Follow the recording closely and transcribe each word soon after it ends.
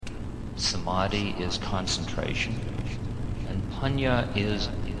samadhi is concentration, and panya is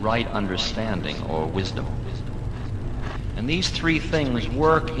right understanding or wisdom. And these three things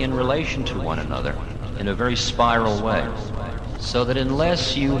work in relation to one another in a very spiral way, so that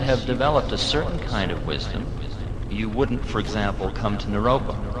unless you have developed a certain kind of wisdom, you wouldn't, for example, come to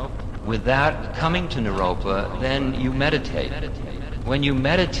Niropa. With that coming to Niropa, then you meditate. When you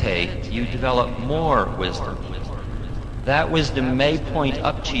meditate, you develop more wisdom. That wisdom may point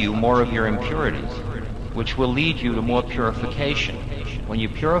up to you more of your impurities, which will lead you to more purification. When you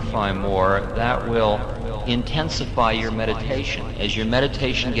purify more, that will intensify your meditation. As your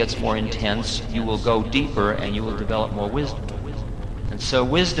meditation gets more intense, you will go deeper and you will develop more wisdom. And so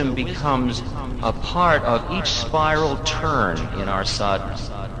wisdom becomes a part of each spiral turn in our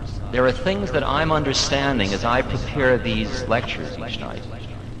sadhana. There are things that I'm understanding as I prepare these lectures each night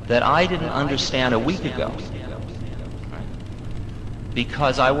that I didn't understand a week ago,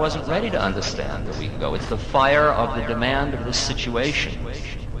 because I wasn't ready to understand a week ago. It's the fire of the demand of this situation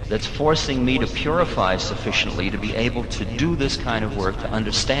that's forcing me to purify sufficiently to be able to do this kind of work, to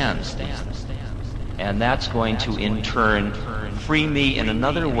understand these things. And that's going to, in turn, free me in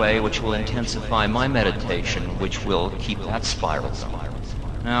another way which will intensify my meditation, which will keep that spiral going.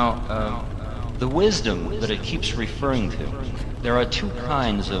 Now, the wisdom that it keeps referring to, there are two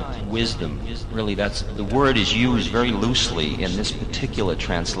kinds of wisdom. Really, the word is used very loosely in this particular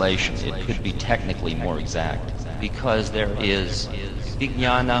translation. It could be technically more exact, because there is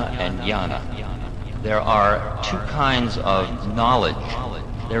vijnana and jnana. There are two kinds of knowledge.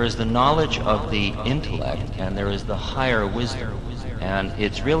 There is the knowledge of the intellect, and there is the higher wisdom. And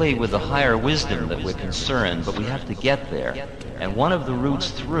it's really with the higher wisdom that we're concerned, but we have to get there. And one of the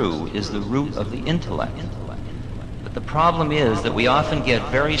routes through is the route of the intellect. But the problem is that we often get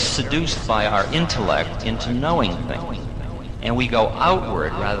very seduced by our intellect into knowing things. And we go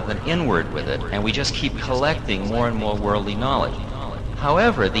outward rather than inward with it, and we just keep collecting more and more worldly knowledge.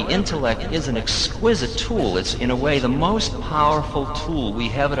 However, the intellect is an exquisite tool. It's, in a way, the most powerful tool we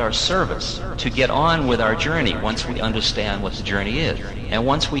have at our service to get on with our journey once we understand what the journey is. And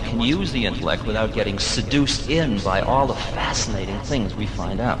once we can use the intellect without getting seduced in by all the fascinating things we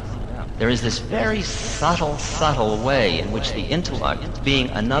find out. There is this very subtle way in which the intellect, being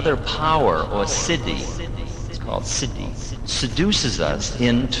another power or siddhi, it's called siddhi, seduces us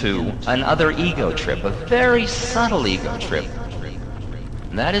into another ego trip, a very subtle ego trip.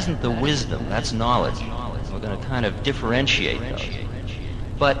 And that isn't the wisdom, that's knowledge. We're going to kind of differentiate those.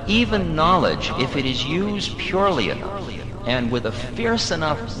 But even knowledge, if it is used purely enough and with a fierce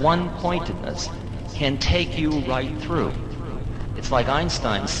enough one-pointedness, can take you right through. It's like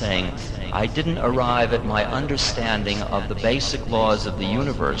Einstein saying, I didn't arrive at my understanding of the basic laws of the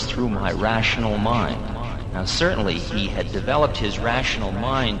universe through my rational mind. Now, certainly he had developed his rational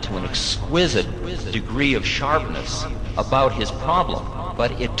mind to an exquisite degree of sharpness about his problem,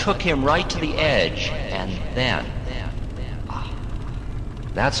 but it took him right to the edge, and then,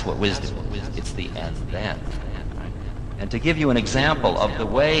 that's what wisdom is. It's the and then. And to give you an example of the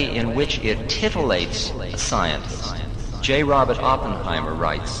way in which it titillates a scientist, J. Robert Oppenheimer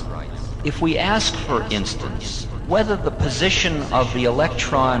writes, if we ask, for instance, whether the position of the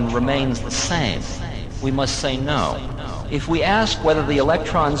electron remains the same, we must say no. If we ask whether the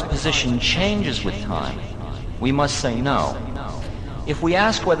electron's position changes with time, we must say no. If we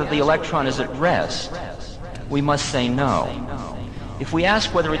ask whether the electron is at rest, we must say no. If we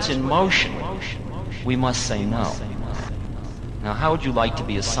ask whether it's in motion, we must say no. Now, how would you like to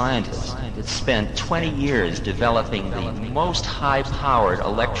be a scientist that spent 20 years developing the most high-powered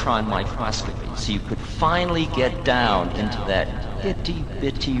electron microscopy so you could finally get down into that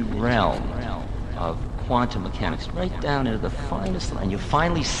itty-bitty realm of quantum mechanics, right down into the finest, and you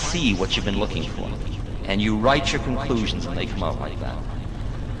finally see what you've been looking for, and you write your conclusions and they come out like that?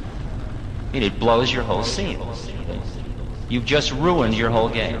 I mean, it blows your whole scene. You've just ruined your whole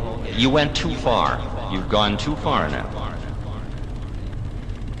game. You went too far. You've gone too far now.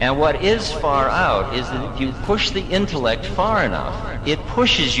 And what is far out is that if you push the intellect far enough, it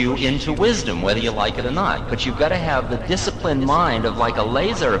pushes you into wisdom, whether you like it or not. But you've got to have the disciplined mind of like a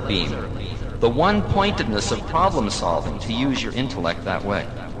laser beam, the one-pointedness of problem solving, to use your intellect that way.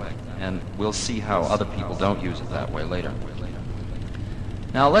 And we'll see how other people don't use it that way later.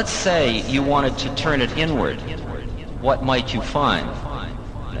 Now, let's say you wanted to turn it inward. What might you find?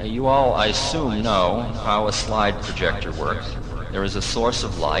 Now, you all, I assume, know how a slide projector works. There is a source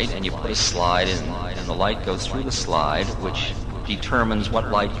of light, and you put a slide in, and the light goes through the slide, which determines what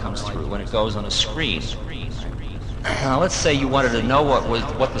light comes through when it goes on a screen. Now, let's say you wanted to know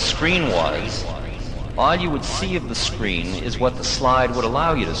what the screen was all you would see of the screen is what the slide would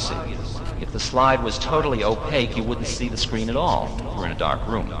allow you to see. If the slide was totally opaque, you wouldn't see the screen at all if you were in a dark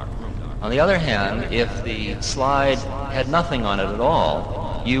room. On the other hand, if the slide had nothing on it at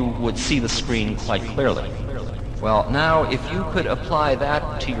all, you would see the screen quite clearly. Well, now, if you could apply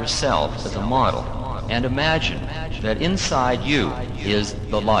that to yourself as a model, and imagine that inside you is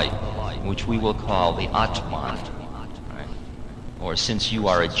the light, which we will call the Atman, right? Or since you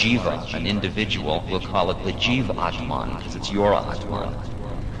are a jiva, an individual, we'll call it the Jiva Atman, because it's your Atman.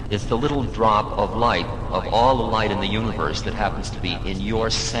 It's the little drop of light, of all the light in the universe that happens to be in your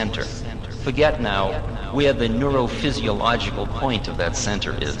center. Forget now where the neurophysiological point of that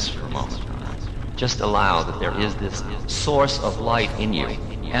center is for a moment. Just allow that there is this source of light in you,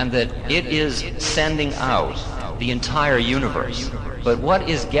 and that it is sending out the entire universe. But what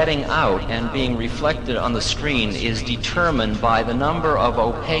is getting out and being reflected on the screen is determined by the number of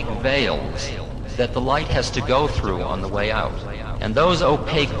opaque veils that the light has to go through on the way out. And those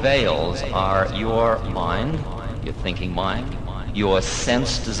opaque veils are your mind, your thinking mind, your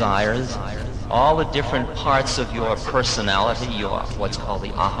sense desires, all the different parts of your personality, your what's called the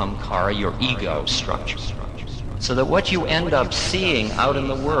ahamkara, your ego structure. So that what you end up seeing out in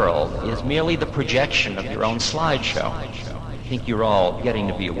the world is merely the projection of your own slideshow. I think you're all getting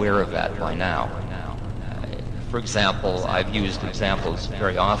to be aware of that by now. For example, I've used examples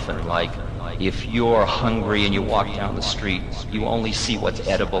very often, like if you're hungry and you walk down the street, you only see what's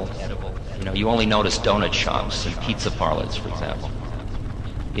edible. You only notice donut shops and pizza parlors, for example.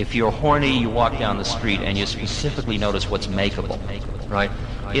 If you're horny, you walk down the street and you specifically notice what's makeable, right?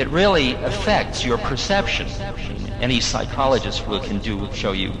 It really affects your perception. Any psychologist can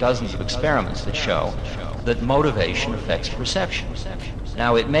show you dozens of experiments that show that motivation affects perception.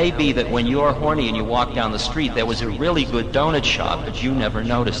 Now, it may be that when you're horny and you walk down the street, there was a really good donut shop, but you never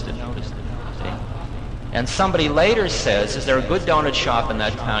noticed it. See? And somebody later says, is there a good donut shop in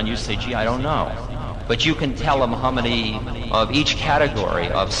that town? You say, gee, I don't know. But you can tell them how many of each category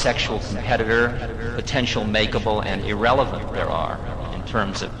of sexual competitor, potential makeable, and irrelevant there are in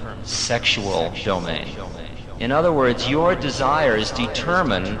terms of sexual domain. In other words, your desires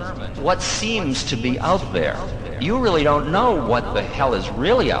determine what seems to be out there. You really don't know what the hell is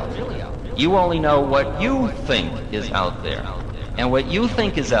really out there. You only know what you think is out there. And what you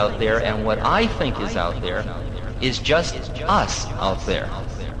think is out there and what I think is out there is just us out there.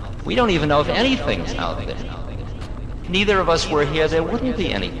 We don't even know if anything's out there. If neither of us were here, there wouldn't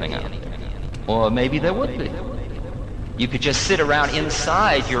be anything out there. Or maybe there would be. You could just sit around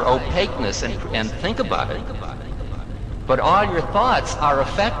inside your opaqueness and think about it. But all your thoughts are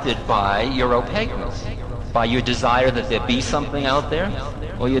affected by your opaqueness, by your desire that there be something out there,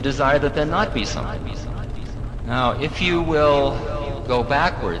 or your desire that there not be something. Now, if you will go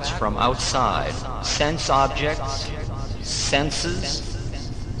backwards from outside, sense objects, senses,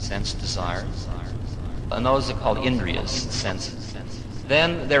 sense desires, and those are called indriyas, senses.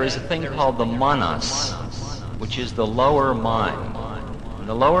 Then there is a thing called the manas, which is the lower mind. And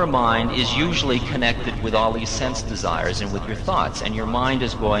the lower mind is usually connected with all these sense desires and with your thoughts, and your mind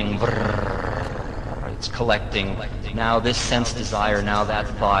is going brrrr, it's collecting now this sense desire, now that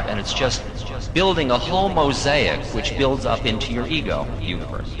thought, and it's just building a whole mosaic which builds up into your ego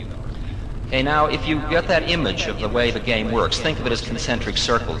universe. Okay, now if you get that image of the way the game works, think of it as concentric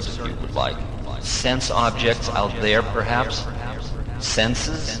circles, if you would like. Sense objects out there, perhaps.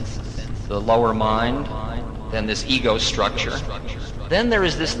 Senses, the lower mind, then this ego structure. Then there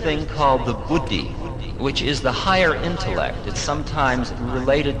is this thing called the buddhi, which is the higher intellect. It's sometimes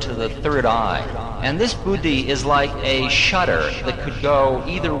related to the third eye. And this buddhi is like a shutter that could go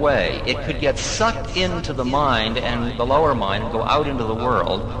either way. It could get sucked into the mind and the lower mind and go out into the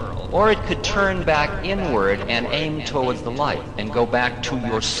world, or it could turn back inward and aim towards the light and go back to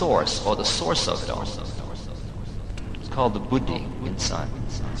your source, or the source of it all. It's called the buddhi inside.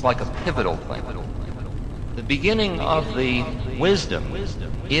 It's like a pivotal thing. The beginning of the wisdom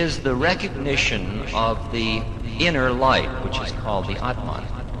is the recognition of the inner light, which is called the Atman,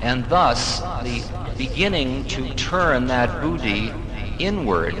 and thus the beginning to turn that buddhi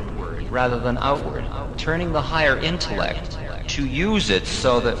inward rather than outward, turning the higher intellect to use it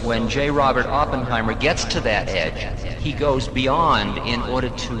so that when J. Robert Oppenheimer gets to that edge, he goes beyond in order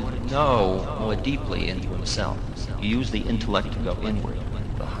to know more deeply into himself. You use the intellect to go inward,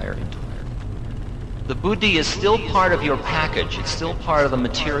 the higher intellect. The buddhi is still part of your package. It's still part of the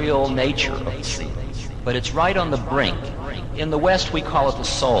material nature of the scene. But it's right on the brink. In the West, we call it the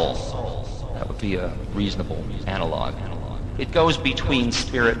soul. That would be a reasonable analog. It goes between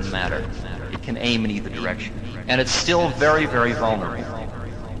spirit and matter. It can aim in either direction. And it's still very, very vulnerable.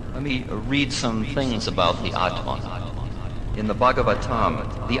 Let me read some things about the Atman. In the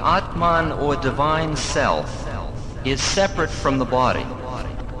Bhagavatam, the Atman, or divine self, is separate from the body.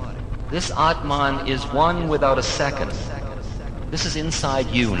 This Atman is one without a second. This is inside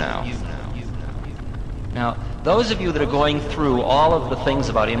you now. Now, those of you that are going through all of the things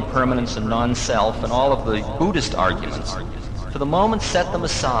about impermanence and non-self and all of the Buddhist arguments, for the moment set them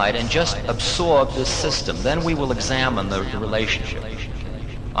aside and just absorb this system. Then we will examine the relationship.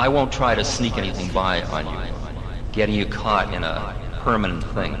 I won't try to sneak anything by on you, getting you caught in a permanent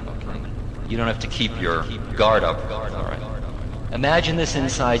thing. You don't have to keep your guard up. All right. Imagine this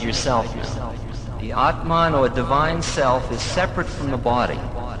inside yourself now. The Atman, or divine self, is separate from the body.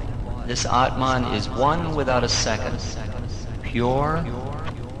 This Atman is one without a second, pure,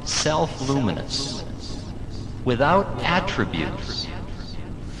 self-luminous, without attributes,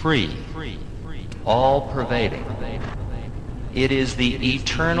 free, all-pervading. It is the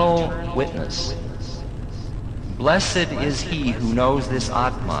eternal witness. Blessed is he who knows this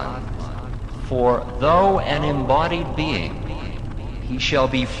Atman, for though an embodied being, he shall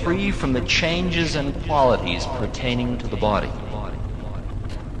be free from the changes and qualities pertaining to the body.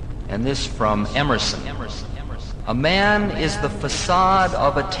 And this from Emerson. A man is the facade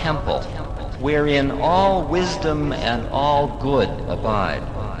of a temple, wherein all wisdom and all good abide.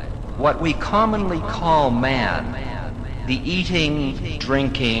 What we commonly call man, the eating,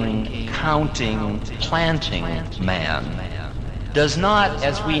 drinking, counting, planting man, does not,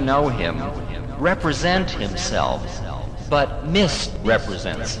 as we know him, represent himself, but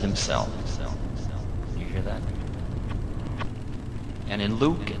misrepresents himself. You hear that? And in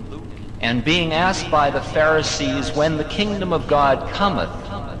Luke, and being asked by the Pharisees when the kingdom of God cometh,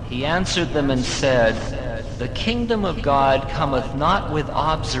 he answered them and said, the kingdom of God cometh not with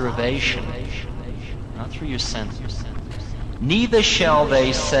observation, not through your senses. Neither shall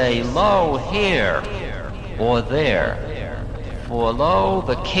they say, lo, here, or there. For lo,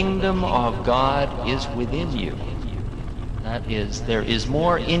 the kingdom of God is within you. That is, there is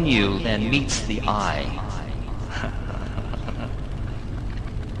more in you than meets the eye.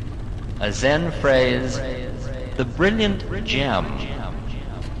 A Zen phrase, the brilliant gem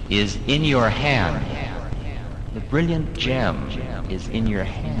is in your hand. The brilliant gem is in your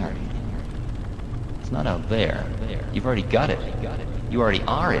hand. It's not out there. You've already got it. You already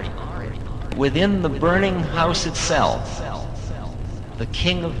are it. Within the burning house itself, the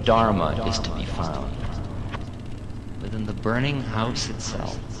king of Dharma is to be found. Within the burning house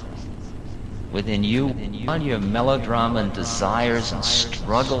itself. Within you, on your melodrama and desires and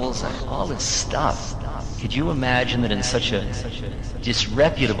struggles and all this stuff. Could you imagine that in such a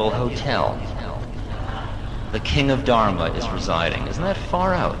disreputable hotel, the king of Dharma is residing? Isn't that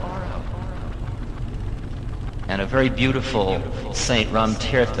far out? And a very beautiful Saint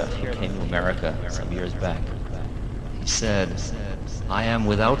Ramtirtha, who came to America some years back, he said, I am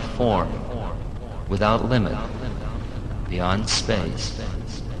without form, without limit, beyond space,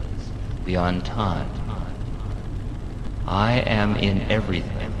 beyond time. I am in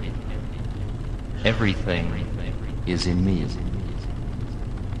everything. Everything is in me.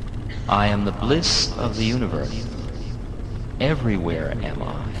 I am the bliss of the universe. Everywhere am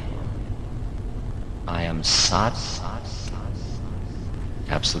I. I am Sat,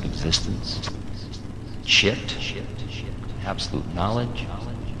 absolute existence. Chit, absolute knowledge.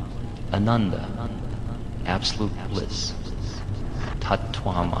 Ananda, absolute bliss.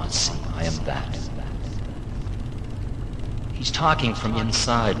 Tattwamasi, I am that. He's talking from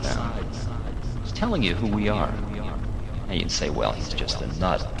inside now. He's telling you who we are. And you can say, well, he's just a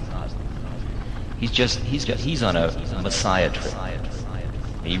nut. He's on a Messiah trip.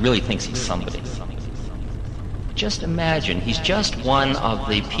 He really thinks he's somebody. Just imagine, he's just one of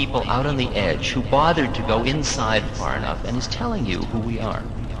the people out on the edge who bothered to go inside far enough and is telling you who we are.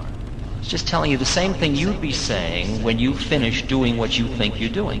 He's just telling you the same thing you'd be saying when you finish doing what you think you're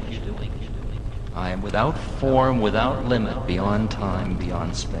doing. I am without form, without limit, beyond time,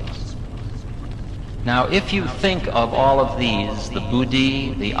 beyond space. Now, if you think of all of these, the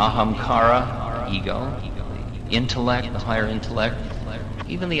buddhi, the ahamkara, ego, intellect, the higher intellect,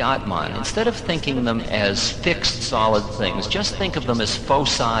 even the Atman, instead of thinking them as fixed, solid things, just think of them as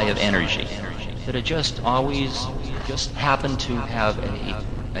foci of energy that are just always, just happen to have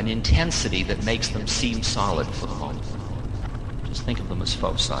an intensity that makes them seem solid for the moment. Just think of them as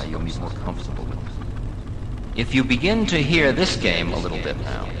foci. You'll be more comfortable with them. If you begin to hear this game a little bit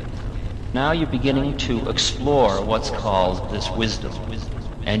now you're beginning to explore what's called this wisdom.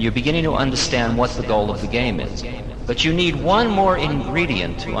 And you're beginning to understand what the goal of the game is. But you need one more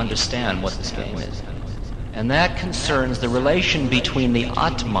ingredient to understand what this game is. And that concerns the relation between the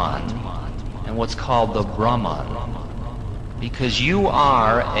Atman and what's called the Brahman. Because you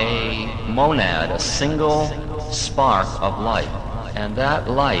are a monad, a single spark of light. And that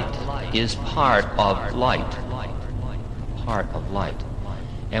light is part of light. Part of light.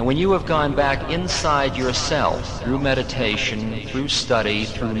 And when you have gone back inside yourself through meditation, through study,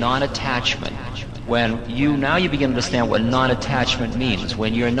 through non-attachment, when you begin to understand what non-attachment means,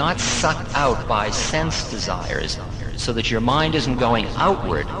 when you're not sucked out by sense desires, so that your mind isn't going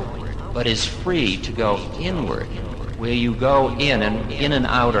outward, but is free to go inward, where you go in and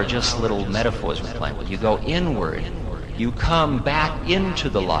out are just little metaphors we're playing with. You go inward, you come back into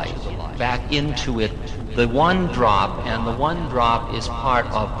the light, back into it, the one drop, and the one drop is part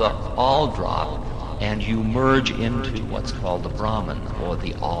of the all drop, and you merge into what's called the Brahman, or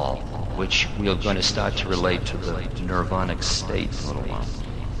the all, which we are going to start to relate to the nirvanic state in a little while.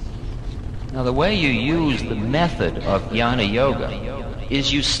 Now, the way you use the method of jnana yoga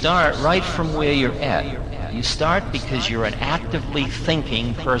is you start right from where you're at. You start because you're an actively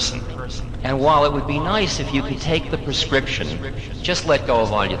thinking person. And while it would be nice if you could take the prescription, just let go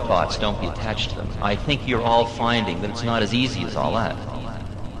of all your thoughts, don't be attached to them, I think you're all finding that it's not as easy as all that.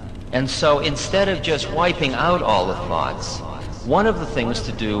 And so instead of just wiping out all the thoughts, one of the things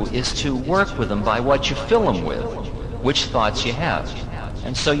to do is to work with them by what you fill them with, which thoughts you have.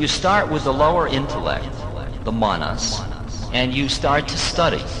 And so you start with the lower intellect, the manas, and you start to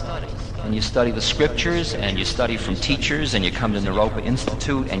study. And you study the scriptures, and you study from teachers, and you come to Naropa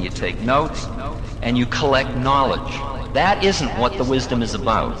Institute, and you take notes, and you collect knowledge. That isn't what the wisdom is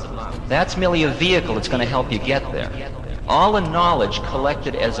about. That's merely a vehicle that's going to help you get there. All the knowledge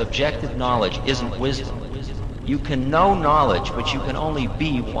collected as objective knowledge isn't wisdom. You can know knowledge, but you can only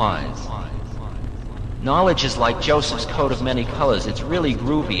be wise. Knowledge is like Joseph's coat of many colors. It's really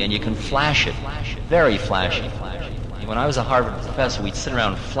groovy, and you can flash it. Very flashy. When I was a Harvard professor, we'd sit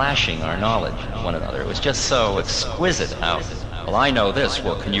around flashing our knowledge to one another. It was just so exquisite how, well, I know this.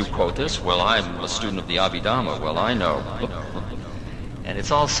 Well, can you quote this? Well, I'm a student of the Abhidhamma. Well, I know. And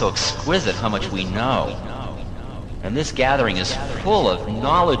it's all so exquisite how much we know. And this gathering is full of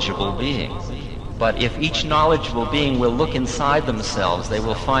knowledgeable beings. But if each knowledgeable being will look inside themselves, they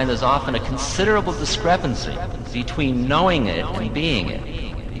will find there's often a considerable discrepancy between knowing it and being it.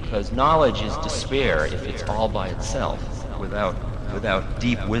 Because knowledge is despair if it's all by itself, without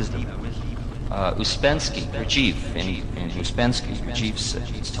deep wisdom. Uspensky, Rajiv, in Uspensky,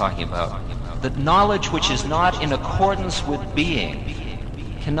 Rajiv is talking about that knowledge which is not in accordance with being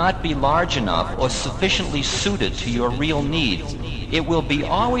cannot be large enough or sufficiently suited to your real needs. It will be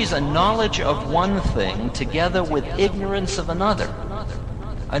always a knowledge of one thing together with ignorance of another,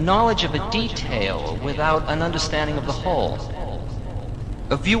 a knowledge of a detail without an understanding of the whole,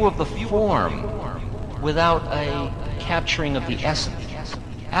 a view of the form without a capturing of the essence.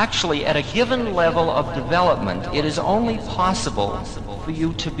 Actually, at a given level of development, it is only possible for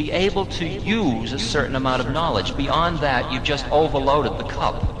you to be able to use a certain amount of knowledge. Beyond that, you've just overloaded the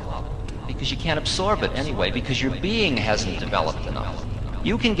cup, because you can't absorb it anyway, because your being hasn't developed enough.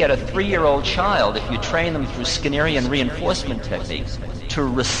 You can get a 3-year-old child, if you train them through Skinnerian reinforcement techniques, to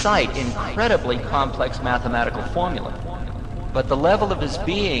recite incredibly complex mathematical formula. But the level of his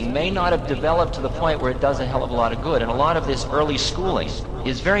being may not have developed to the point where it does a hell of a lot of good. And a lot of this early schooling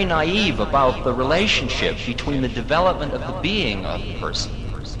is very naive about the relationship between the development of the being of the person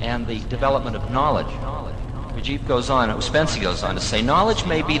and the development of knowledge. Rajiv goes on, Uspensky goes on to say, knowledge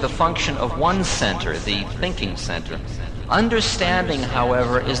may be the function of one center, the thinking center. Understanding,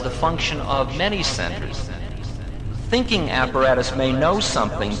 however, is the function of many centers. Thinking apparatus may know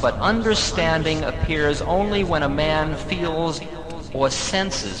something, but understanding appears only when a man feels or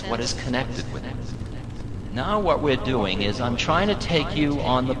senses what is connected with it. Now what we're doing is I'm trying to take you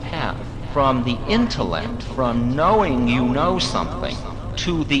on the path from the intellect, from knowing you know something,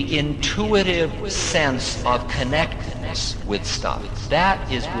 to the intuitive sense of connectedness with stuff. That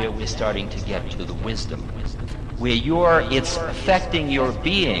is where we're starting to get to the wisdom, where it's affecting your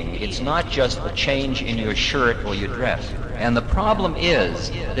being. It's not just a change in your shirt or your dress. And the problem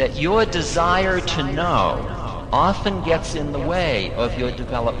is that your desire to know often gets in the way of your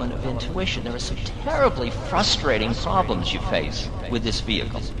development of intuition. There are some terribly frustrating problems you face with this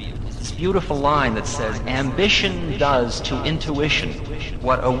vehicle. This beautiful line that says, ambition does to intuition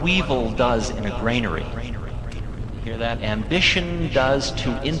what a weevil does in a granary. Hear that? Ambition does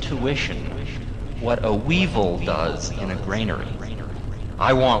to intuition what a weevil does in a granary.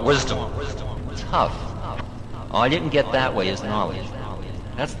 I want wisdom. Tough. All I didn't get that way is knowledge.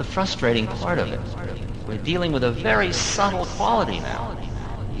 That's the frustrating part of it. We're dealing with a very subtle quality now.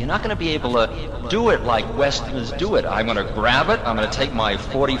 You're not going to be able to do it like Westerners do it. I'm going to grab it, I'm going to take my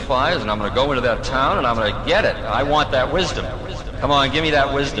 45s, and I'm going to go into that town, and I'm going to get it. I want that wisdom. Come on, give me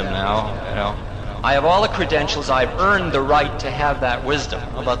that wisdom now. You know, I have all the credentials. I've earned the right to have that wisdom.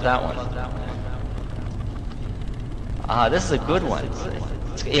 How about that one? This is a good one.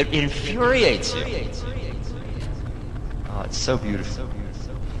 It infuriates you. Oh, it's so beautiful.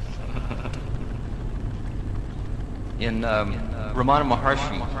 In Ramana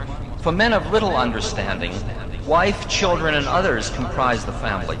Maharshi, for men of little understanding, wife, children, and others comprise the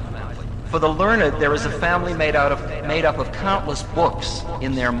family. For the learned, there is a family made up of countless books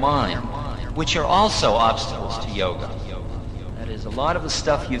in their mind, which are also obstacles to yoga. That is, a lot of the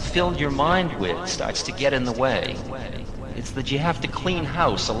stuff you've filled your mind with starts to get in the way. It's that you have to clean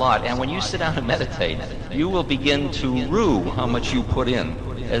house a lot, and when you sit down and meditate, you will begin to rue how much you put in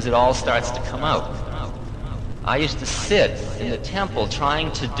as it all starts to come out. I used to sit in the temple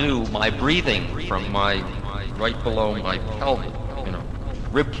trying to do my breathing from my right below my pelvic,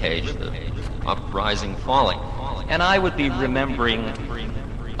 rib cage, the uprising, falling. And I would be remembering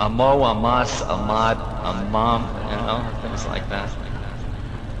Amo, Amas, Amad, Amam, things like that.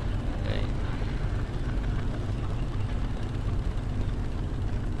 Okay.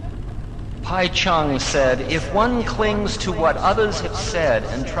 Pai Chung said, if one clings to what others have said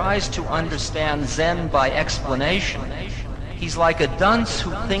and tries to understand Zen by explanation, he's like a dunce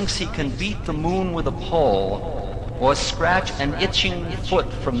who thinks he can beat the moon with a pole or scratch an itching foot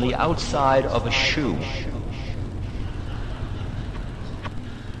from the outside of a shoe.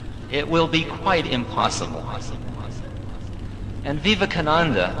 It will be quite impossible. And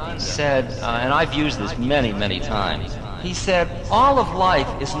Vivekananda said, and I've used this many, many times, he said, all of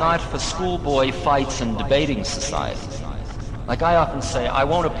life is not for schoolboy fights and debating societies. Like I often say, I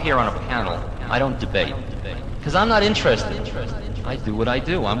won't appear on a panel. I don't debate. Because I'm not interested. I do what I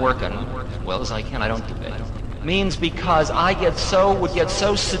do. I'm working as well as I can. I don't debate. Means because I would get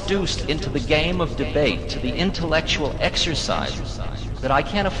so seduced into the game of debate, to the intellectual exercise, that I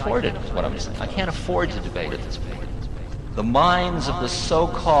can't afford it, is what I'm saying. I can't afford to debate at this point. The minds of the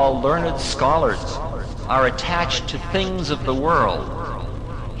so-called learned scholars are attached to things of the world.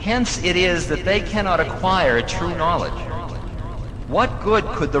 Hence it is that they cannot acquire true knowledge. What good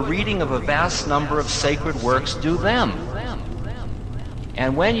could the reading of a vast number of sacred works do them?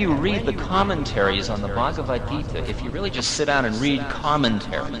 And when you read the commentaries on the Bhagavad Gita, if you really just sit down and read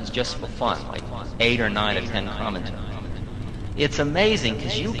commentaries just for fun, like 8 or 9 or 10 commentaries, it's amazing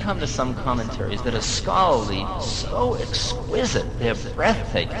because you come to some commentaries that are scholarly, so exquisite, they're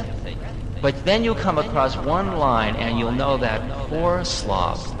breathtaking. But then you come across one line and you'll know that poor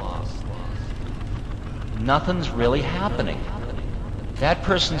Slav, nothing's really happening. That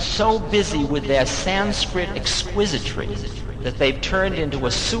person's so busy with their Sanskrit exquisitry that they've turned into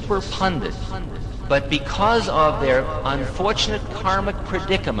a super pundit. But because of their unfortunate karmic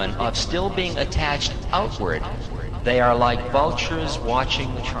predicament of still being attached outward, they are like vultures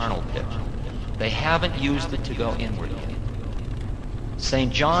watching the charnel pit. They haven't used it to go inward.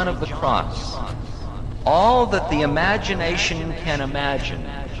 St. John of the Cross, all that the imagination can imagine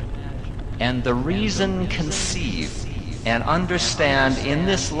and the reason conceive and understand in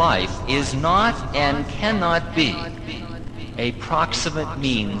this life is not and cannot be a proximate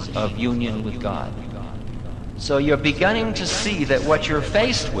means of union with God. So you're beginning to see that what you're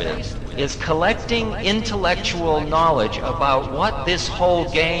faced with is collecting intellectual knowledge about what this whole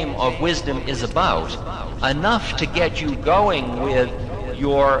game of wisdom is about, enough to get you going with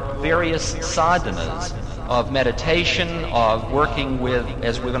your various sadhanas of meditation, of working with,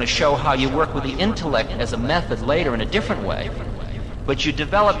 as we're going to show how you work with the intellect as a method later in a different way. But you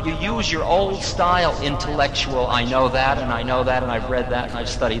use your old style intellectual, I know that, and I know that, and I've read that, and I've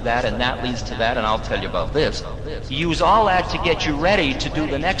studied that, and that leads to that, and I'll tell you about this. You use all that to get you ready to do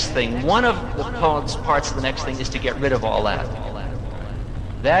the next thing. One of the parts of the next thing is to get rid of all that.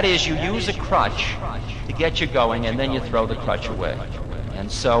 That is, you use a crutch to get you going, and then you throw the crutch away.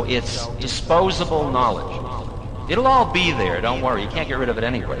 And so it's disposable knowledge. It'll all be there, don't worry. You can't get rid of it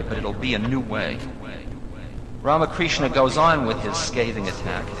anyway, but it'll be a new way. Ramakrishna goes on with his scathing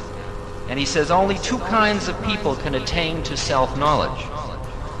attack, and he says only 2 kinds of people can attain to self-knowledge.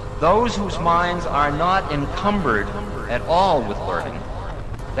 Those whose minds are not encumbered at all with learning,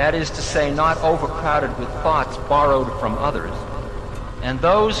 that is to say, not overcrowded with thoughts borrowed from others, and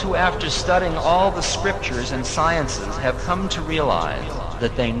those who, after studying all the scriptures and sciences, have come to realize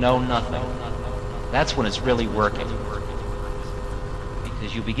that they know nothing. That's when it's really working.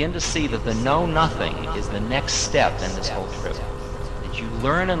 Because you begin to see that the know-nothing is the next step in this whole trip. That you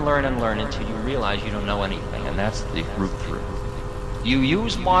learn and learn and learn until you realize you don't know anything, and that's the route through. You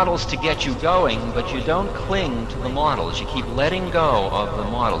use models to get you going, but you don't cling to the models. You keep letting go of the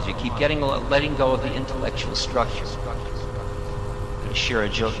models. You keep letting go of the intellectual structure. I share a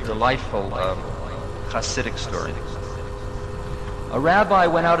delightful Hasidic story. A rabbi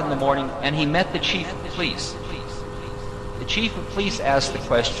went out in the morning and he met the chief of police. The chief of police asked the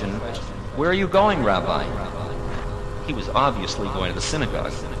question, "Where are you going, Rabbi?" He was obviously going to the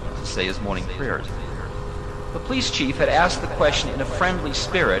synagogue to say his morning prayers. The police chief had asked the question in a friendly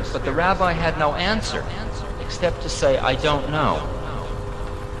spirit, but the rabbi had no answer, except to say, "I don't know."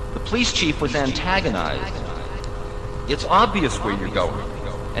 The police chief was antagonized. "It's obvious where you're going,"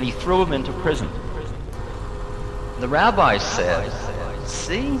 and he threw him into prison. The rabbi said,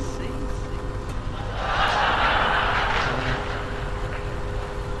 "See?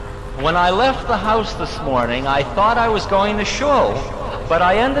 When I left the house this morning, I thought I was going to shul, but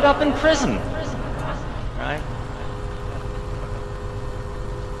I ended up in prison." Right?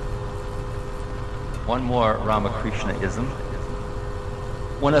 One more Ramakrishna-ism.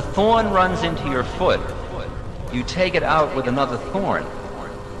 When a thorn runs into your foot, you take it out with another thorn,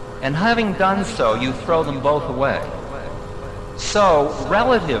 and having done so, you throw them both away. So,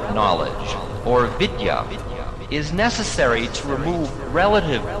 relative knowledge, or vidya, is necessary to remove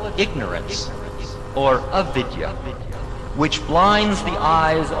relative ignorance, or avidya, which blinds the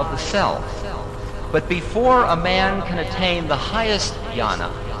eyes of the self. But before a man can attain the highest jnana,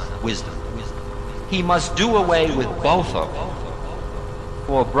 wisdom, he must do away with both of them.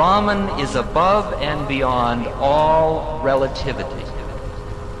 For Brahman is above and beyond all relativity.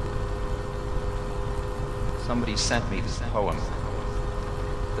 Somebody sent me this poem.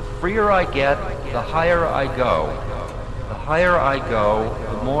 The freer I get, the higher I go. The higher I go,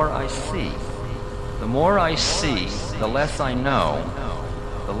 the more I see. The more I see, the less I know.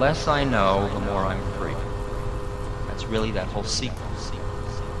 The less I know, the more I'm free. That's really that whole sequence.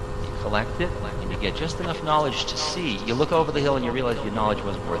 You collect it, and you get just enough knowledge to see. You look over the hill and you realize your knowledge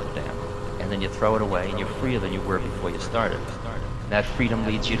wasn't worth a damn. And then you throw it away, and you're freer than you were before you started. That freedom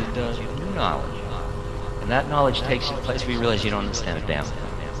leads you to new knowledge. And that knowledge takes you to a place where you realize you don't understand a damn thing.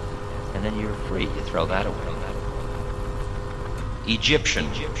 And then you're free. You throw that away. Egyptian.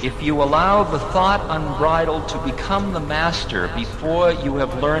 If you allow the thought unbridled to become the master before you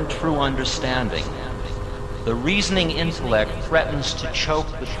have learned true understanding, the reasoning intellect threatens to choke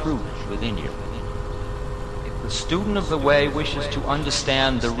the truth within you. If the student of the way wishes to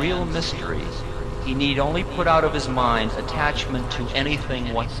understand the real mysteries, he need only put out of his mind attachment to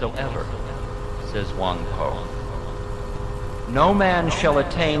anything whatsoever, says Wang Po. No man shall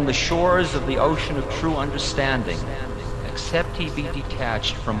attain the shores of the ocean of true understanding, except he be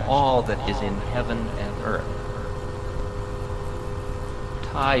detached from all that is in heaven and earth.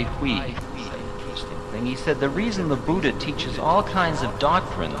 Tai Hui, interesting thing, he said the reason the Buddha teaches all kinds of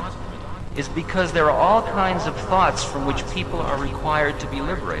doctrine is because there are all kinds of thoughts from which people are required to be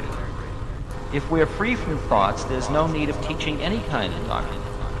liberated. If we're free from thoughts, there's no need of teaching any kind of doctrine.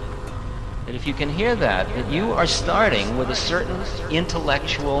 And if you can hear that you are starting with a certain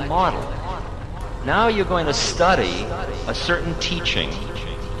intellectual model. Now you're going to study a certain teaching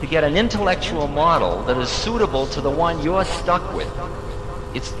to get an intellectual model that is suitable to the one you're stuck with.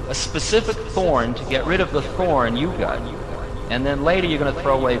 It's a specific thorn to get rid of the thorn you got. And then later you're going to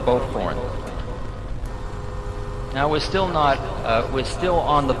throw away both thorns. Now we're still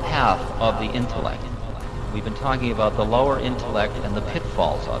on the path of the intellect. We've been talking about the lower intellect and the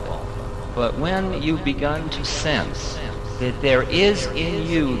pitfalls of it. But when you've begun to sense that there is in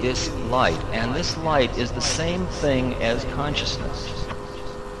you this light, and this light is the same thing as consciousness.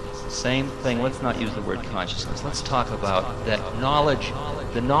 It's the same thing. Let's not use the word consciousness. Let's talk about that knowledge.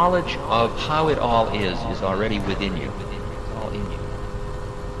 The knowledge of how it all is already within you. It's all in you.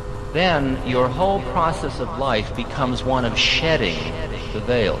 Then your whole process of life becomes one of shedding the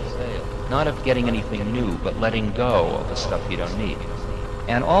veils. Not of getting anything new, but letting go of the stuff you don't need.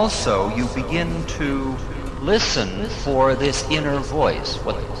 And also you begin to listen for this inner voice,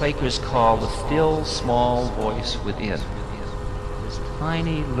 what the Quakers call the still small voice within. This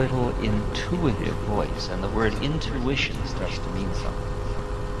tiny little intuitive voice, and the word intuition starts to mean something.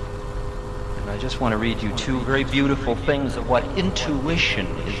 And I just want to read you two very beautiful things of what intuition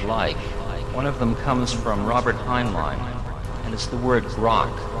is like. One of them comes from Robert Heinlein, and it's the word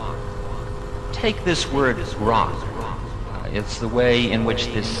grok. Take this word grok. It's the way in which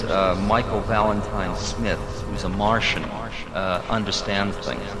this Michael Valentine Smith, who's a Martian, understands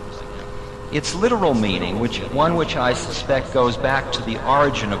things. Its literal meaning, which I suspect goes back to the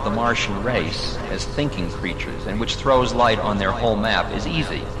origin of the Martian race as thinking creatures, and which throws light on their whole map, is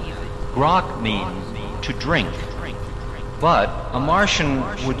easy. Grok means to drink. But a Martian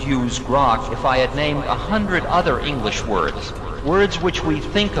would use grok if I had named 100 other English words, words which we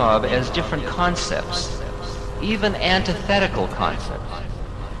think of as different concepts, even antithetical concepts.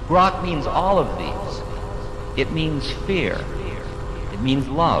 Grok means all of these. It means fear. It means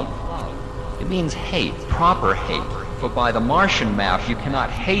love. It means hate, proper hate. For by the Martian map, you cannot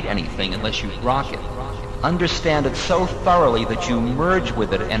hate anything unless you grok it. Understand it so thoroughly that you merge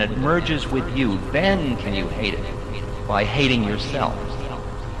with it and it merges with you. Then can you hate it, by hating yourself.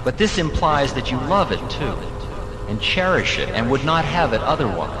 But this implies that you love it too, and cherish it, and would not have it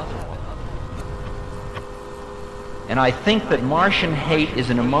otherwise. And I think that Martian hate is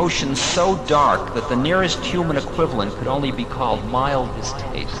an emotion so dark that the nearest human equivalent could only be called mild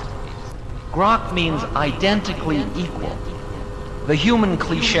distaste. Grok means identically equal. The human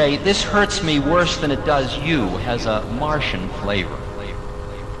cliche, "this hurts me worse than it does you," has a Martian flavor.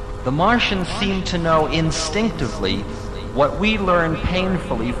 The Martians seem to know instinctively what we learn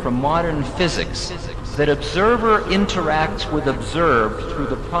painfully from modern physics, that observer interacts with observed through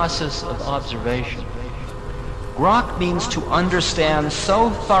the process of observation. Grok means to understand so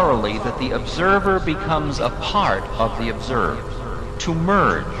thoroughly that the observer becomes a part of the observed, to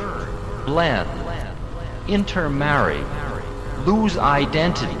merge, blend, intermarry, lose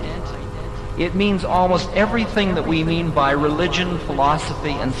identity. It means almost everything that we mean by religion,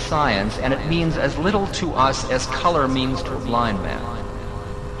 philosophy, and science, and it means as little to us as color means to a blind man.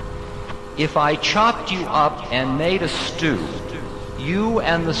 If I chopped you up and made a stew, you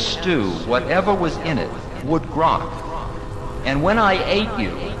and the stew, whatever was in it, would grok. And when I ate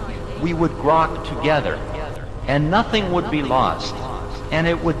you, we would grok together, and nothing would be lost, and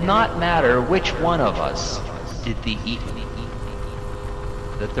it would not matter which one of us did the eating.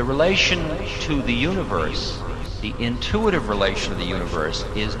 That the relation to the universe, the intuitive relation of the universe,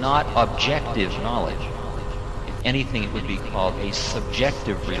 is not objective knowledge. If anything, it would be called a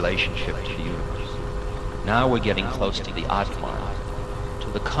subjective relationship to the universe. Now we're getting close to the Atman, to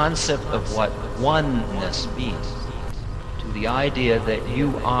the concept of what oneness means, to the idea that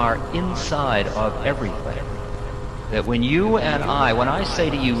you are inside of everything. That when you and when I say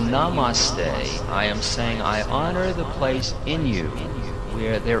to you namaste, I am saying I honor the place in you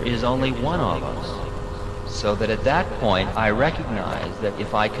where there is only one of us, so that at that point I recognize that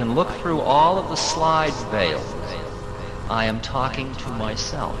if I can look through all of the slide veils, I am talking to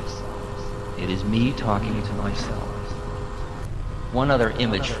myself. It is me talking to myself. One other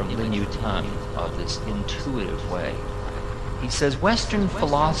image from Lin Yu Tang of this intuitive way. He says Western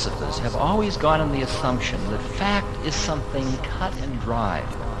philosophers have always gone on the assumption that fact is something cut and dried,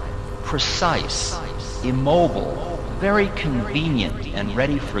 precise, immobile, very convenient and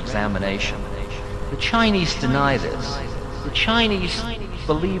ready for examination. The Chinese deny this. The Chinese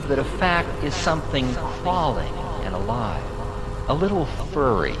believe that a fact is something crawling and alive, a little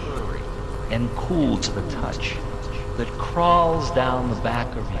furry and cool to the touch, that crawls down the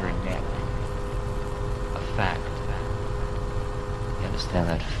back of your neck. A fact. You understand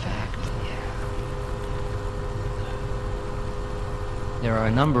that fact? Yeah. There are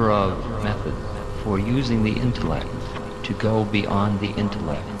a number of methods for using the intellect to go beyond the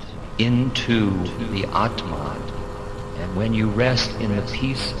intellect into the Atman. And when you rest in the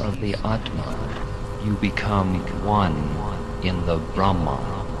peace of the Atman, you become one in the Brahman.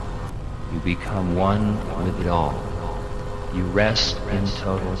 You become one with it all. You rest in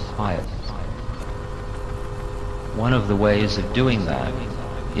total quiet. One of the ways of doing that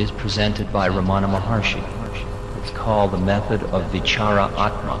is presented by Ramana Maharshi. It's called the method of Vichara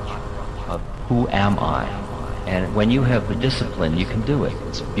Atma, of who am I? And when you have the discipline, you can do it.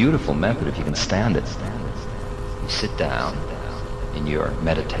 It's a beautiful method if you can stand it. You sit down in your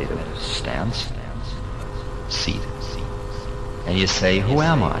meditative stance, seat, and you say, who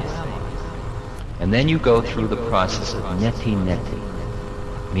am I? And then you go through the process of neti,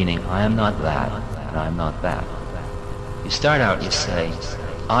 meaning I am not that, and I am not that. You start out, you say,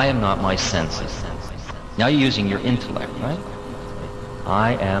 I am not my senses. Now you're using your intellect, right?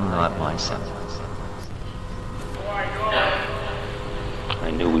 I am not my senses.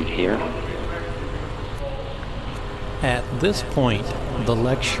 I knew we'd hear. At this point, the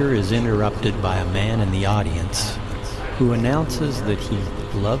lecture is interrupted by a man in the audience who announces that he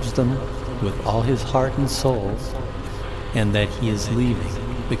loves them with all his heart and soul, and that he is leaving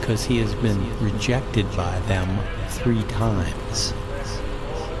because he has been rejected by them 3 times.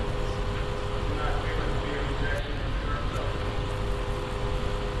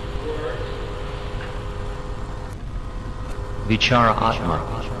 Vichara Atma.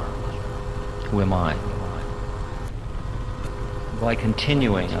 Who am I? By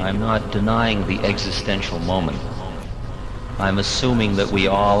continuing, I'm not denying the existential moment. I'm assuming that we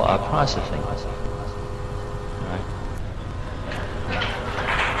all are processing. Right?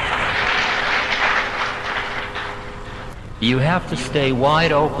 You have to stay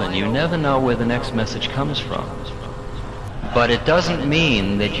wide open. You never know where the next message comes from. But it doesn't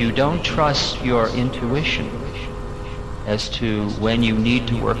mean that you don't trust your intuition as to when you need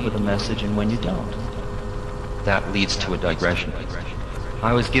to work with a message and when you don't. That leads to a digression.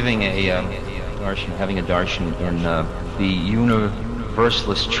 I was giving having a darshan in the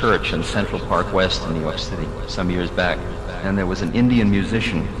Universalist Church in Central Park West in New York City some years back, and there was an Indian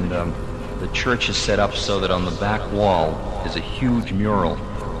musician, and the church is set up so that on the back wall is a huge mural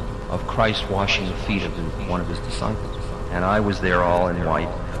of Christ washing the feet of one of his disciples. And I was there all in white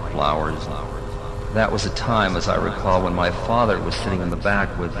flowers. That was a time, as I recall, when my father was sitting in the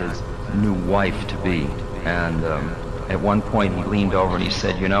back with his new wife-to-be. And at one point he leaned over and he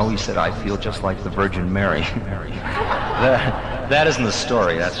said, he said, I feel just like the Virgin Mary. That isn't the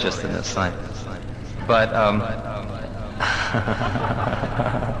story, that's just an aside. But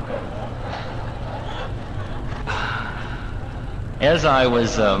as I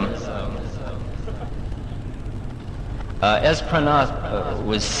was, as Pranath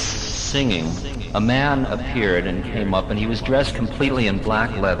was singing, a man appeared and came up, and he was dressed completely in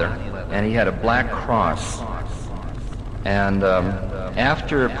black leather, and he had a black cross. And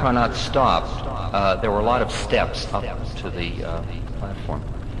after Pranath stopped, there were a lot of steps up to the platform.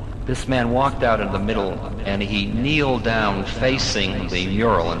 This man walked out in the middle, and he kneeled down facing the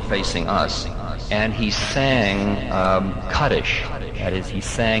mural and facing us, and he sang Kaddish. That is, he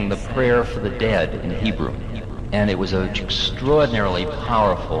sang the prayer for the dead in Hebrew. And it was an extraordinarily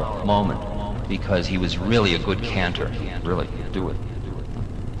powerful moment because he was really a good cantor. He really could do it.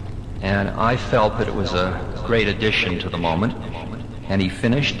 And I felt that it was a great addition to the moment. And he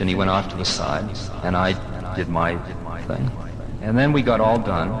finished and he went off to the side, and I did my thing. And then we got all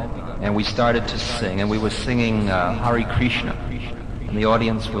done, and we started to sing, and we were singing Hare Krishna. And the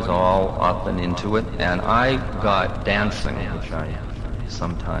audience was all up and into it, and I got dancing, which I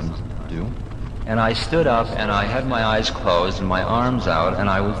sometimes do. And I stood up, and I had my eyes closed and my arms out, and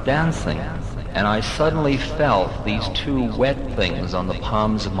I was dancing. And I suddenly felt these two wet things on the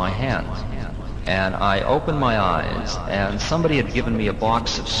palms of my hands. And I opened my eyes, and somebody had given me a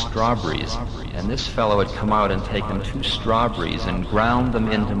box of strawberries. And this fellow had come out and taken 2 strawberries and ground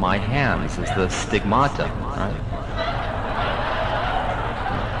them into my hands as the stigmata, right?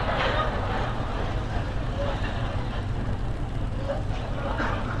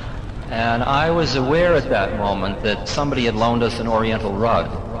 And I was aware at that moment that somebody had loaned us an oriental rug,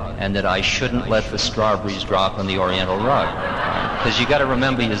 and that I shouldn't let the strawberries drop on the oriental rug. Because you got to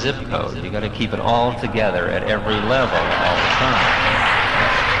remember your zip code. You got to keep it all together at every level all the time.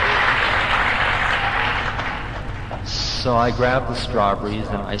 So I grabbed the strawberries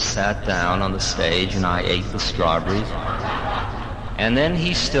and I sat down on the stage and I ate the strawberries. And then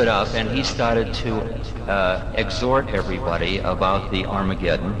he stood up and he started to exhort everybody about the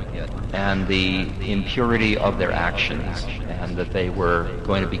Armageddon and the impurity of their actions, and that they were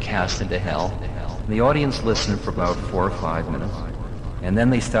going to be cast into hell. And the audience listened for about 4 or 5 minutes, and then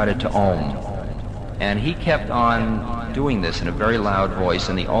they started to ohm. And he kept on doing this in a very loud voice,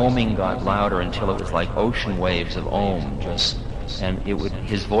 and the ohming got louder until it was like ocean waves of ohm, and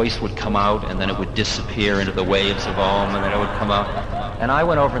his voice would come out, and then it would disappear into the waves of ohm, and then it would come out. And I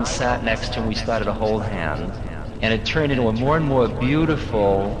went over and sat next to him. We started to hold hands, and it turned into a more and more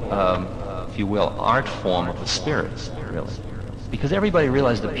beautiful, if you will, art form of the spirits, really. Because everybody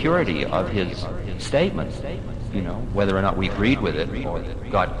realized the purity of his statements, whether or not we agreed with it or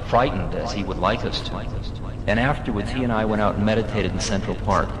got frightened as he would like us to. And afterwards, he and I went out and meditated in Central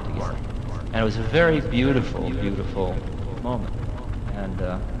Park together. And it was a very beautiful, beautiful moment. And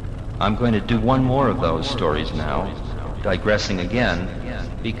I'm going to do one more of those stories now, digressing again,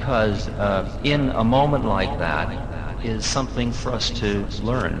 because in a moment like that is something for us to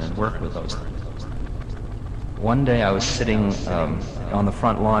learn and work with those things. One day I was sitting on the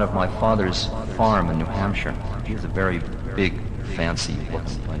front lawn of my father's farm in New Hampshire. He has a very big, fancy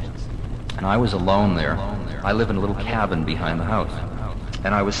looking place. And I was alone there. I live in a little cabin behind the house.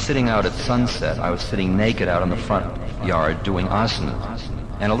 And I was sitting out at sunset. I was sitting naked out in the front yard doing asanas.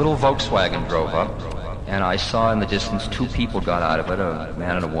 And a little Volkswagen drove up, and I saw in the distance 2 people got out of it, a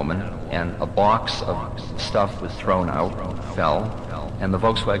man and a woman, and a box of stuff was thrown out, fell, and the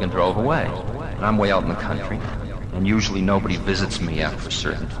Volkswagen drove away. And I'm way out in the country, and usually nobody visits me after a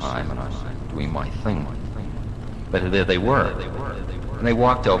certain time, and I'm doing my thing. But there they were. And they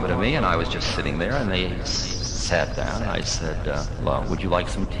walked over to me, and I was just sitting there, and they sat down, and I said, hello, would you like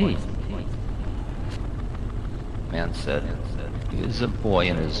some tea? Man said, he was a boy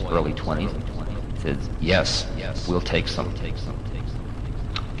in his early 20s. He said, yes, we'll take some.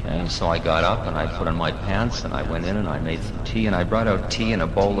 Okay, so I got up and I put on my pants and I went in and I made some tea and I brought out tea in a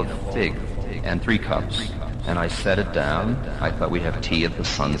bowl of fig and 3 cups. And I set it down. I thought we'd have tea at the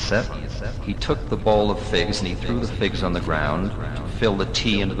sunset. He took the bowl of figs and he threw the figs on the ground to fill the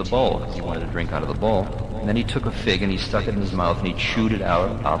tea into the bowl. He wanted to drink out of the bowl. And then he took a fig and he stuck it in his mouth and he chewed it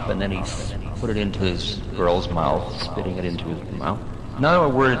up and then he put it into his girl's mouth, spitting it into his mouth. Not a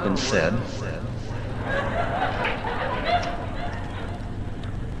word had been said.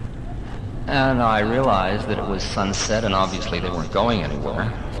 And I realized that it was sunset and obviously they weren't going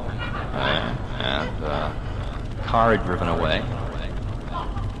anywhere. Car had driven away.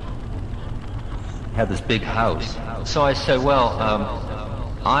 Had this big house. So I said, well,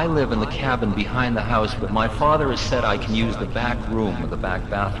 I live in the cabin behind the house, but my father has said I can use the back room or the back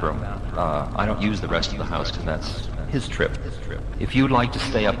bathroom. I don't use the rest of the house because that's his trip. If you'd like to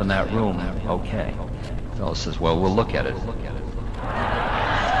stay up in that room, okay. The fellow says, well, we'll look at it.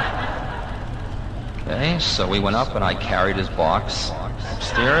 Okay, so we went up and I carried his box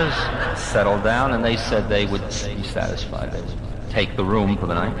upstairs, settled down, and they said they would be satisfied. They would take the room for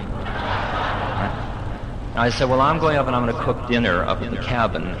the night. And I said, well, I'm going up and I'm going to cook dinner up in the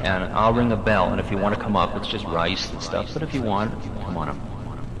cabin, and I'll ring a bell, and if you want to come up, it's just rice and stuff, but if you want, come on up.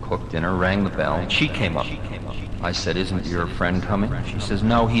 Cooked dinner, rang the bell, and she came up. I said, isn't your friend coming? She says,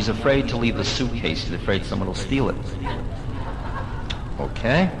 no, he's afraid to leave the suitcase. He's afraid someone will steal it.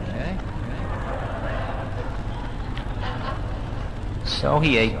 Okay. So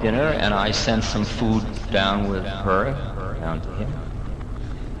he ate dinner, and I sent some food down with her, down to him.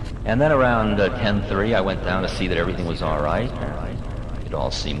 And then around 10:30, I went down to see that everything was all right. It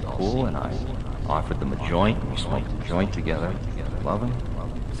all seemed cool, and I offered them a joint. We smoked a joint together. Love him.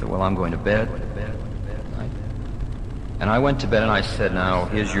 I said, well, I'm going to bed. And I went to bed, and I said, now,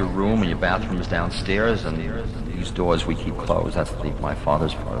 here's your room, and your bathroom is downstairs, and these doors we keep closed. That's my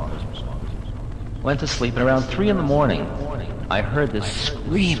father's part. Went to sleep, and around 3 in the morning, I heard this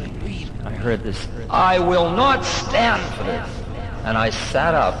screaming. I heard this, I will not stand for this. And I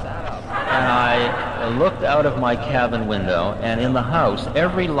sat up, and I looked out of my cabin window, and in the house,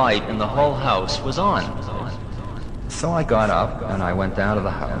 every light in the whole house was on. So I got up, and I went down to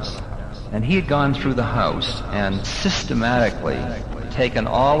the house. And he had gone through the house and systematically taken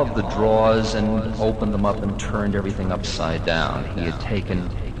all of the drawers and opened them up and turned everything upside down. He had taken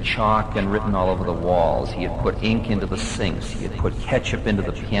chalk and written all over the walls. He had put ink into the sinks. He had put ketchup into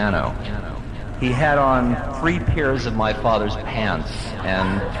the piano. He had on 3 pairs of my father's pants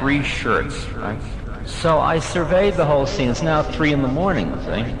and 3 shirts, right? So I surveyed the whole scene. It's now 3 in the morning,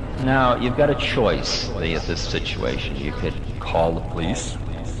 see? Now, you've got a choice at this situation. You could call the police,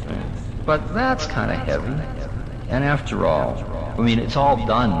 but that's kind of heavy. And after all, I mean, it's all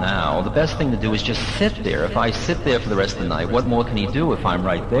done now. The best thing to do is just sit there. If I sit there for the rest of the night, what more can he do if I'm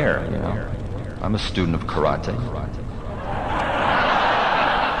right there, you know? I'm a student of karate.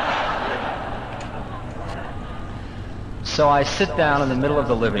 So I sit down in the middle of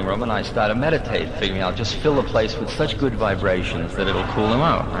the living room and I start to meditate, figuring I'll just fill the place with such good vibrations that it'll cool him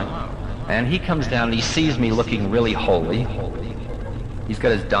out, right? And he comes down and he sees me looking really holy. He's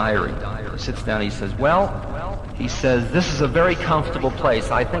got his diary. He sits down and he says, well, he says, this is a very comfortable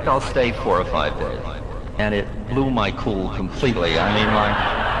place. I think I'll stay 4 or 5 days. And it blew my cool completely. I mean,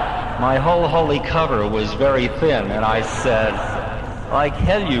 my whole holy cover was very thin. And I said, like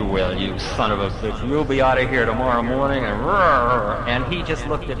hell you will, you son of a bitch. You'll be out of here tomorrow morning. And he just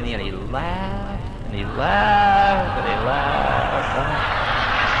looked at me and he laughed, and he laughed, and he laughed.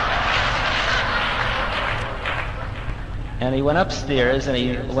 And he went upstairs and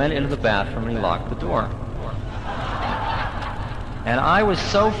he went into the bathroom and he locked the door. And I was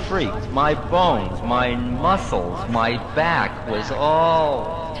so freaked. My bones, my muscles, my back was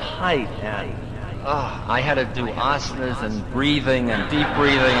all tight, and I had to do asanas and breathing and deep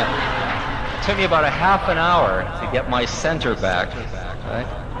breathing. It took me about a half an hour to get my center back, right?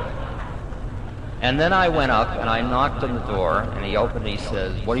 And then I went up and I knocked on the door and he opened and he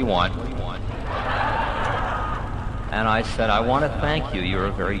says, what do you want? And I said, I want to thank you. You're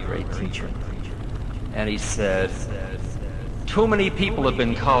a very great teacher. And he said, too many people have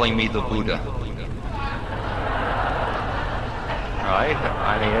been calling me the Buddha. Right?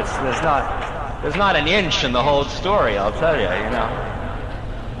 I mean, there's not an inch in the whole story, I'll tell you, you know.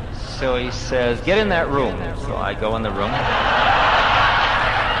 So he says, get in that room. So I go in the room.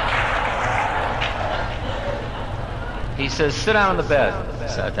 He says, sit down on the bed. I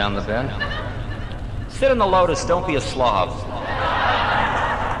sat down on the bed. Sit in the lotus, don't be a slob.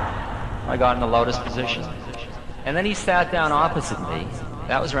 I got in the lotus position. And then he sat down opposite me.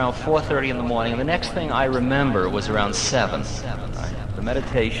 That was around 4:30 in the morning, and the next thing I remember was around 7. Right? The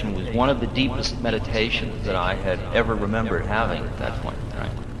meditation was one of the deepest meditations that I had ever remembered having at that point.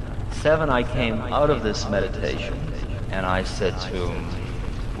 Right? 7, I came out of this meditation, and I said to him,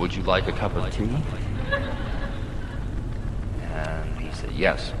 "Would you like a cup of tea?" And he said,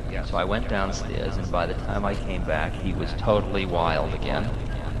 yes. So I went downstairs, and by the time I came back, he was totally wild again.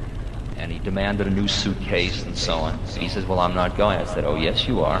 And he demanded a new suitcase and so on. He says, "Well, I'm not going." I said, "Oh, yes,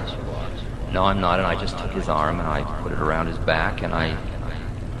 you are." "No, I'm not." And I just took his arm and I put it around his back and I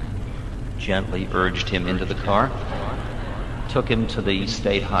gently urged him into the car, took him to the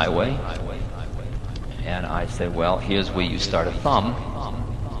state highway, and I said, "Well, here's where you start a thumb."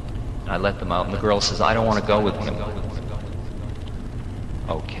 And I let them out, and the girl says, "I don't want to go with him."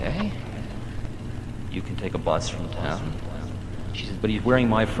 "Okay, you can take a bus from town." She says, "But he's wearing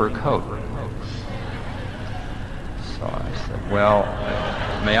my fur coat." So I said, "Well,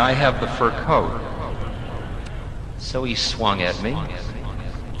 may I have the fur coat?" So he swung at me,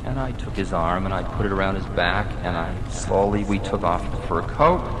 and I took his arm and I put it around his back, and we took off the fur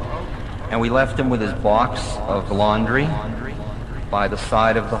coat, and we left him with his box of laundry by the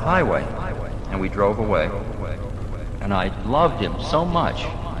side of the highway, and we drove away. And I loved him so much,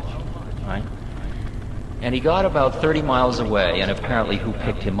 right? And he got about 30 miles away, and apparently who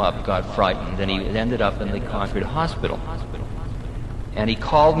picked him up got frightened, and he ended up in the Concord Hospital. And he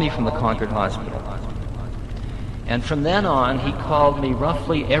called me from the Concord Hospital. And from then on, he called me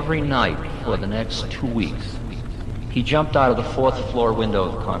roughly every night for the next 2 weeks. He jumped out of the 4th floor window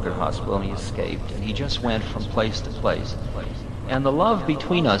of the Concord Hospital, and he escaped. And he just went from place to place. And the love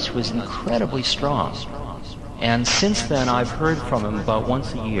between us was incredibly strong. And since then, I've heard from him about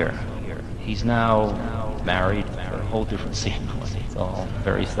once a year. He's now married, a whole different scene. It's all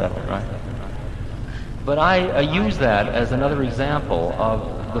very settled, right? But I use that as another example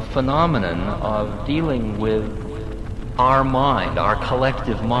of the phenomenon of dealing with our mind, our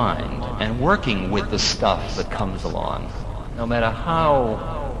collective mind, and working with the stuff that comes along, no matter how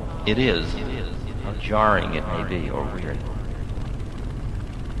it is, how jarring it may be or weird.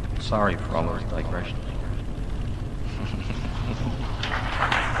 Sorry for all those digressions.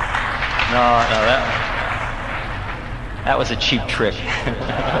 No, that was a cheap trick.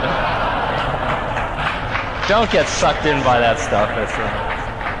 Don't get sucked in by that stuff.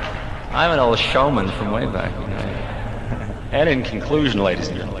 I'm an old showman from way back. You know. And in conclusion, ladies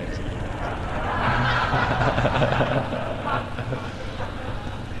and gentlemen,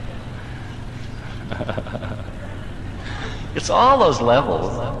 it's all those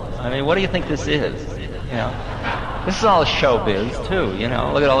levels. I mean, what do you think this is? You know, this is all showbiz too. You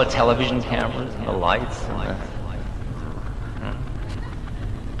know, look at all the television cameras and the lights.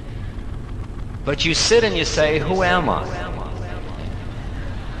 But you sit and you say, "Who am I?"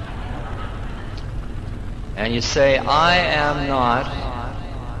 And you say, "I am not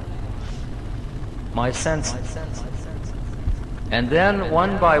my senses." And then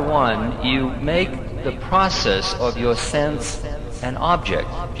one by one, you make the process of your sense an object.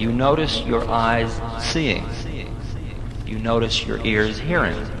 You notice your eyes seeing. You notice your ears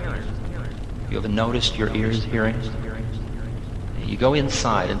hearing. You ever noticed your ears hearing? You go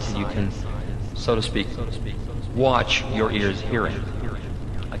inside until you can, so to speak, watch your ears hearing.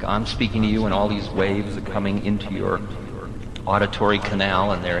 Like I'm speaking to you and all these waves are coming into your auditory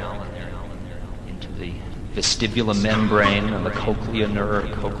canal and they're into the vestibular membrane and the cochlear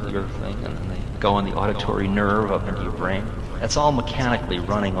thing, and then they go on the auditory nerve up into your brain. That's all mechanically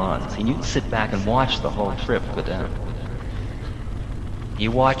running on. So you can sit back and watch the whole trip go down. You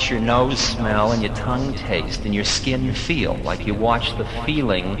watch your nose smell and your tongue taste and your skin feel, like you watch the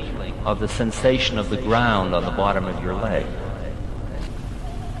feeling of the sensation of the ground on the bottom of your leg.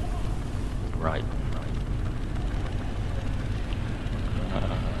 Right.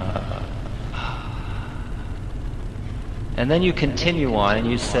 And then you continue on and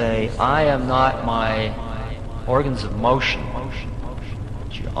you say, "I am not my organs of motion."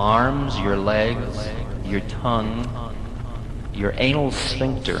 Your arms, your legs, your tongue, your anal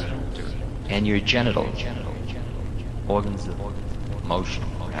sphincter, and your genital organs of motion,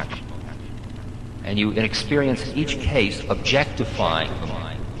 action. And you experience each case objectifying them,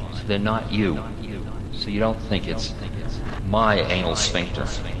 so they're not you. So you don't think it's my anal sphincter.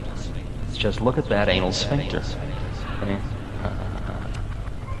 It's just, look at that anal sphincter. Okay?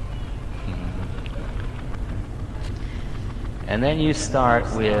 And then you start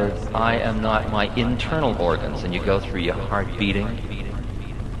with, "I am not my internal organs," and you go through your heart beating,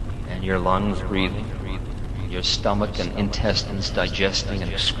 and your lungs breathing, your stomach and intestines digesting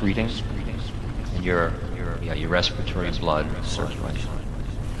and excreting, and your respiratory blood circulation,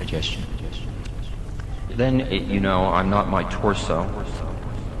 digestion. Then, I'm not my torso.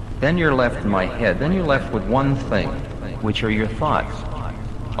 Then you're left in my head. Then you're left with one thing, which are your thoughts.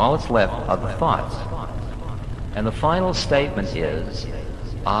 All that's left are the thoughts. And the final statement is,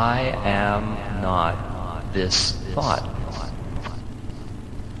 I am not this thought.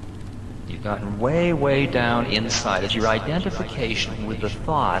 You've gotten way, way down inside. It's your identification with the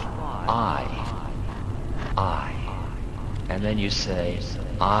thought, I. And then you say,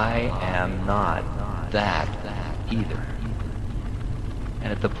 I am not that either.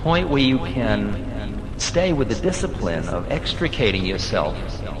 And at the point where you can stay with the discipline of extricating yourself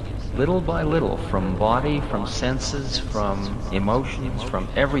little by little from body, from senses, from emotions, from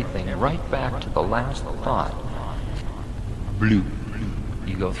everything, right back to the last thought, bloop,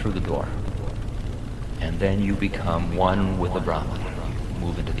 you go through the door. And then you become one with the Brahman. You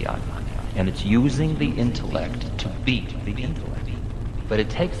move into the Atman. And it's using the intellect to beat the intellect. But it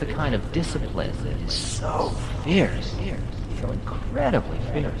takes a kind of discipline that is so fierce, so incredibly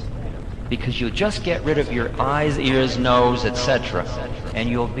fierce. Because you'll just get rid of your eyes, ears, nose, etc. And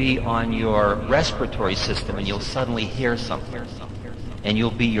you'll be on your respiratory system and you'll suddenly hear something. And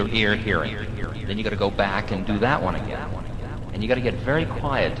you'll be your ear hearing. Then you got to go back and do that one again. And you got to get very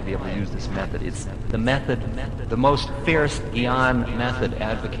quiet to be able to use this method. It's the method, the most fierce Gyan method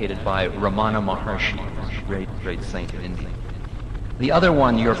advocated by Ramana Maharshi, great saint of India. The other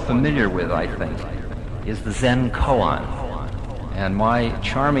one you're familiar with, I think, is the Zen koan. And my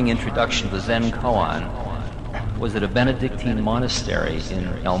charming introduction to the Zen koan was at a Benedictine monastery in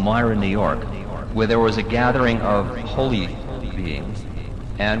Elmira, New York, where there was a gathering of holy beings,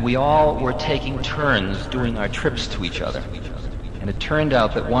 and we all were taking turns doing our trips to each other. And it turned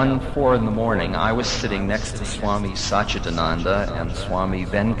out that 4 a.m, I was sitting next to Swami Satchidananda and Swami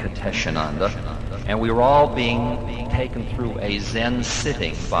Venkateshananda, and we were all being taken through a Zen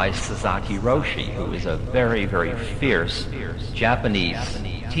sitting by Sasaki Roshi, who is a very, very fierce Japanese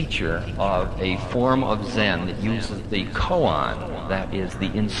teacher of a form of Zen that uses the koan, that is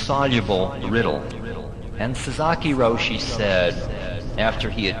the insoluble riddle. And Sasaki Roshi said, after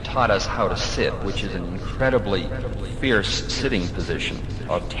he had taught us how to sit, which is an incredibly fierce sitting position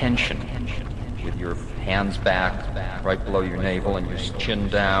of tension, with your hands back right below your navel and your chin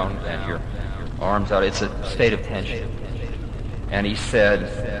down and your arms out. It's a state of tension. And he said,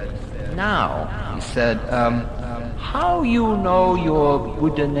 how you know your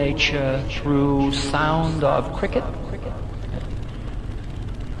Buddha nature through sound of cricket?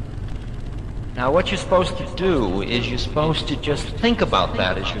 Now, what you're supposed to do is you're supposed to just think about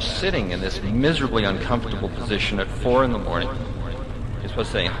that as you're sitting in this miserably uncomfortable position at 4 a.m. You're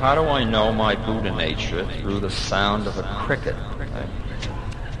supposed to say, how do I know my Buddha nature through the sound of a cricket? Right?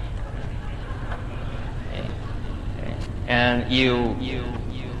 And you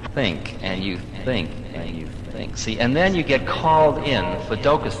think, and you think, and you think. See, and then you get called in for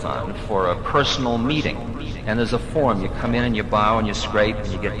Dokusan for a personal meeting. And there's a form. You come in and you bow and you scrape and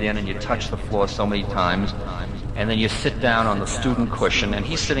you get in and you touch the floor so many times. And then you sit down on the student cushion and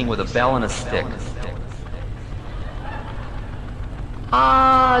he's sitting with a bell and a stick.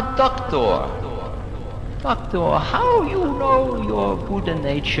 Doctor, how you know your Buddha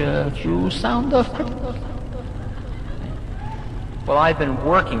nature through sound of cricket? Well, I've been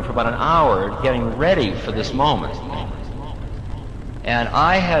working for about an hour getting ready for this moment. And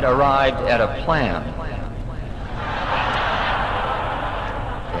I had arrived at a plan.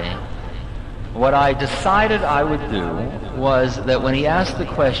 What I decided I would do was that when he asked the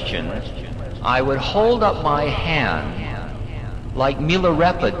question, I would hold up my hand like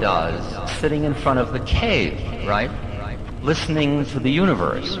Milarepa does, sitting in front of the cave, right? Listening to the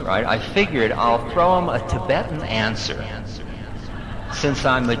universe, right? I figured I'll throw him a Tibetan answer. Since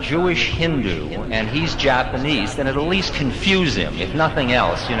I'm a Jewish Hindu and he's Japanese, then it'll at least confuse him. If nothing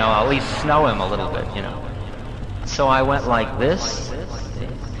else, I'll at least snow him a little bit, So I went like this.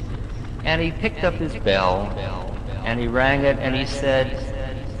 And he picked up his bell, and he rang it, and he said,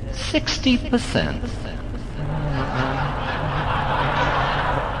 60%.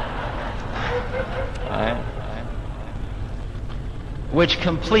 Right? Which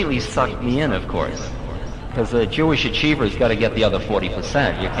completely sucked me in, of course, because the Jewish achiever's got to get the other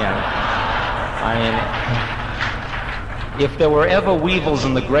 40%. You can't. If there were ever weevils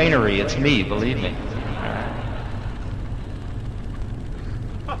in the granary, it's me, believe me.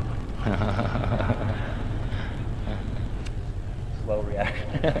 Slow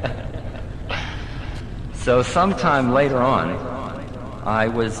reaction. So sometime later on, I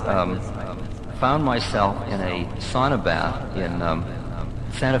found myself in a sauna bath in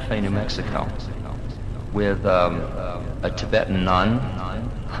Santa Fe, New Mexico. with a Tibetan nun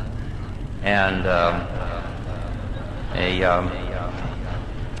and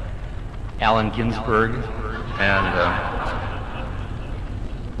Allen Ginsberg and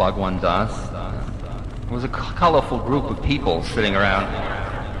Bhagwan Das. It was a colorful group of people sitting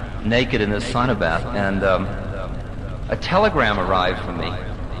around naked in this sauna bath, and a telegram arrived for me.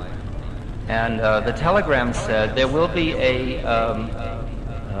 And the telegram said there will be a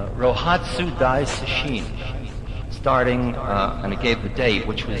Rohatsu Dai Sesshin starting, and it gave the date,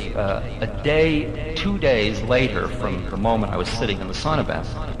 which was a day, 2 days later from the moment I was sitting in the sauna bath,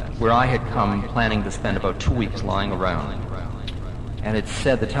 where I had come planning to spend about 2 weeks lying around. And it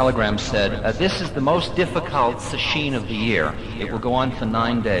said, the telegram said, this is the most difficult sesshin of the year. It will go on for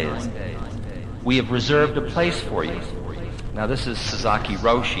 9 days. We have reserved a place for you. Now this is Sasaki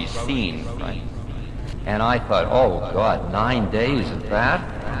Roshi's scene, right? And I thought, oh God, 9 days of that?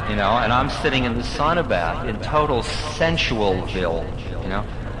 You know, and I'm sitting in the sauna bath in total sensualville, you know?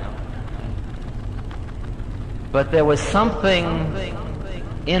 But there was something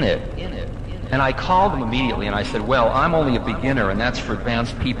in it. And I called them immediately and I said, well, I'm only a beginner and that's for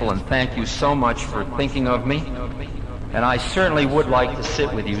advanced people, and thank you so much for thinking of me. And I certainly would like to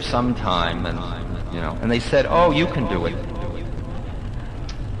sit with you sometime, and, you know, and they said, oh, you can do it.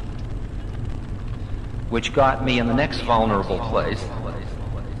 Which got me in the next vulnerable place.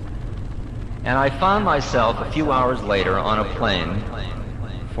 And I found myself a few hours later on a plane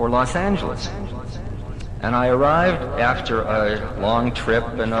for Los Angeles. And I arrived after a long trip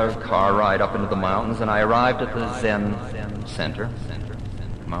and a car ride up into the mountains, and I arrived at the Zen Center,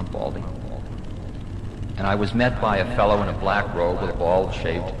 Mount Baldy. And I was met by a fellow in a black robe with a bald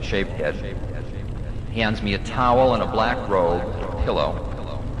shaved head. He hands me a towel and a black robe, a pillow,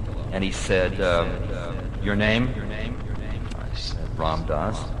 and he said, your name? I said, Ram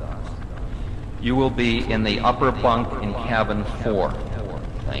Das. You will be in the upper bunk in cabin 4.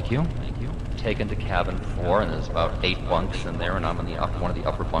 Thank you. Taken to cabin 4, and there's about 8 bunks in there, and I'm in one of the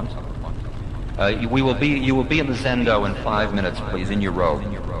upper bunks. You will be in the Zendo in 5 minutes, please, in your robe.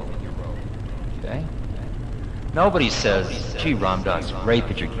 Okay. Nobody says, gee, Ram Das, great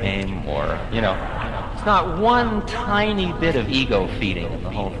that you came, or, you know, it's not one tiny bit of ego feeding in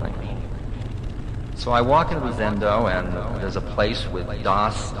the whole thing. So I walk into the Zendo, and there's a place with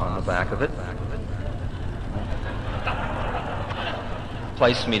Das on the back of it.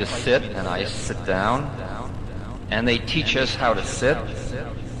 Place for me to sit, and I sit down, and they teach us how to sit.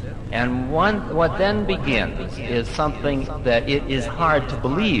 And what then begins is something that it is hard to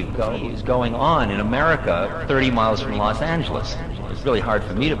believe is going on in America 30 miles from Los Angeles. It's really hard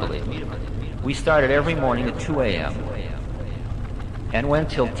for me to believe. We started every morning at 2 a.m. and went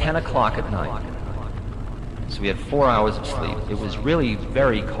till 10 o'clock at night. So we had 4 hours of sleep. It was really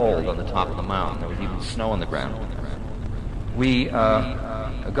very cold on the top of the mountain. There was even snow on the ground. We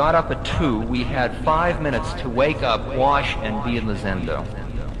got up at 2. We had 5 minutes to wake up, wash, and be in the Zendo.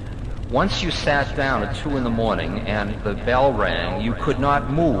 Once you sat down at 2 in the morning and the bell rang, you could not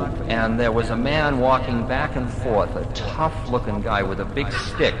move, and there was a man walking back and forth, a tough-looking guy with a big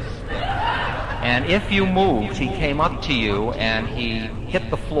stick. And if you moved, he came up to you and he hit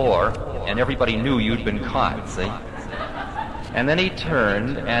the floor, and everybody knew you'd been caught, see? And then he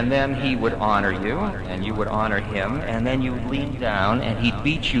turned, and then he would honor you, and you would honor him, and then you'd lean down, and he'd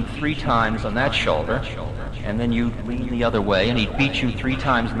beat you 3 times on that shoulder, and then you'd lean the other way, and he'd beat you 3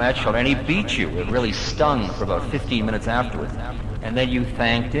 times on that shoulder, and he'd beat you. It really stung for about 15 minutes afterwards. And then you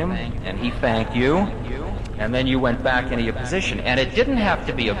thanked him, and he thanked you, and then you went back into your position. And it didn't have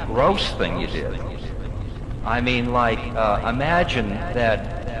to be a gross thing you did. I mean, like, imagine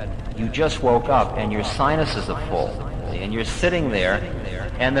that you just woke up, and your sinuses are full. And you're sitting there,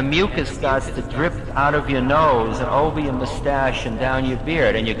 and the mucus starts to drip out of your nose and over your mustache and down your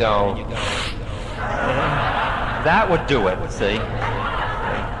beard, and you go, that would do it, see?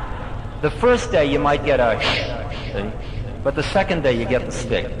 The first day you might get a see? But the second day you get the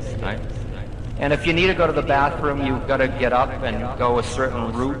stick, right? And if you need to go to the bathroom, you've got to get up and go a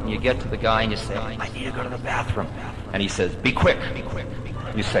certain route, and you get to the guy and you say, I need to go to the bathroom. And he says, be quick.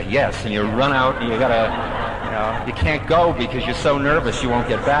 You say yes, and you run out, and you you can't go because you're so nervous you won't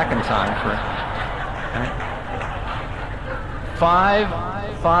get back in time for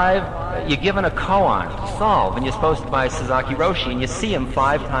right? You're given a koan to solve, and you're supposed to buy Sasaki Roshi, and you see him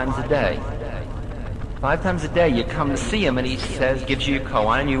 5 times a day. 5 times a day you come to see him, and he gives you your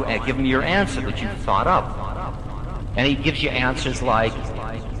koan, and you give him your answer that you've thought up. And he gives you answers like,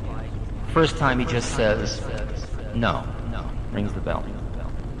 first time he just says, no, rings the bell.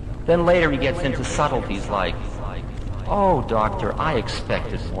 Then later he gets into subtleties like, oh, doctor, I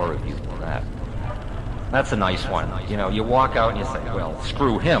expected more of you than that. That's a nice one. You know, you walk out and you say, well,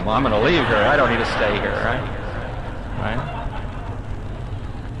 screw him. I'm going to leave here. I don't need to stay here, right? Right?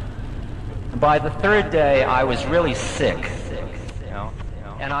 By the third day, I was really sick, you know,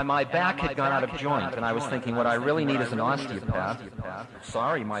 and my back had gone out of joint, and I was thinking, what I really need is an osteopath.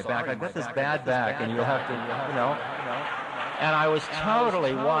 Sorry, my back. I've got this bad back, and you'll have to, you know. And I was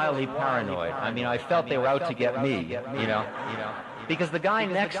totally wildly paranoid. I mean, I felt they were out to get me, you know. Because the guy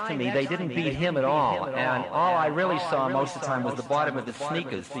next to me, they didn't beat him at all. And all I really saw most of the time was the bottom of his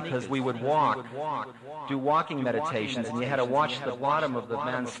sneakers, because we would do walking meditations, and you had to watch the bottom of the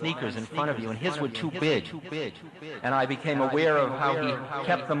man's sneakers in front of you, and his were too big. And I became aware of how he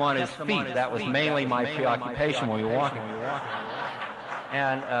kept them on his feet. That was mainly my preoccupation when we were walking.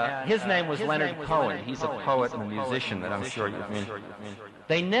 And his name was Leonard Cohen. He's a poet and a musician that I'm sure you've met.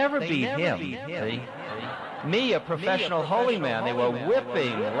 They never beat him. See? Me, a professional holy man, they were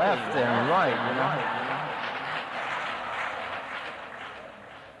whipping left and right, you know.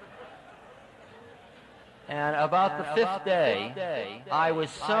 And about the fifth day, I was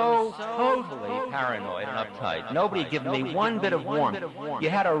so totally paranoid and uptight. Nobody had given me one bit of warmth. You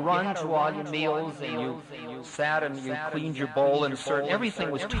had to run to all your meals, and you sat and you cleaned your bowl and served. Everything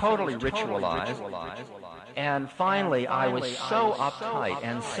was totally ritualized. And finally, I was so uptight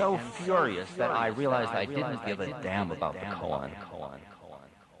and so furious that I realized I didn't give a damn about the koan.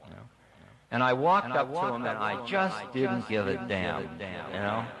 And I walked up to him, and I just didn't give a damn, you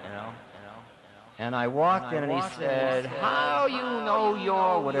know. And I walked in, and he said, how you know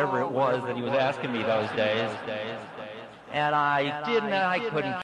your, whatever it was that he was asking me those days. And I couldn't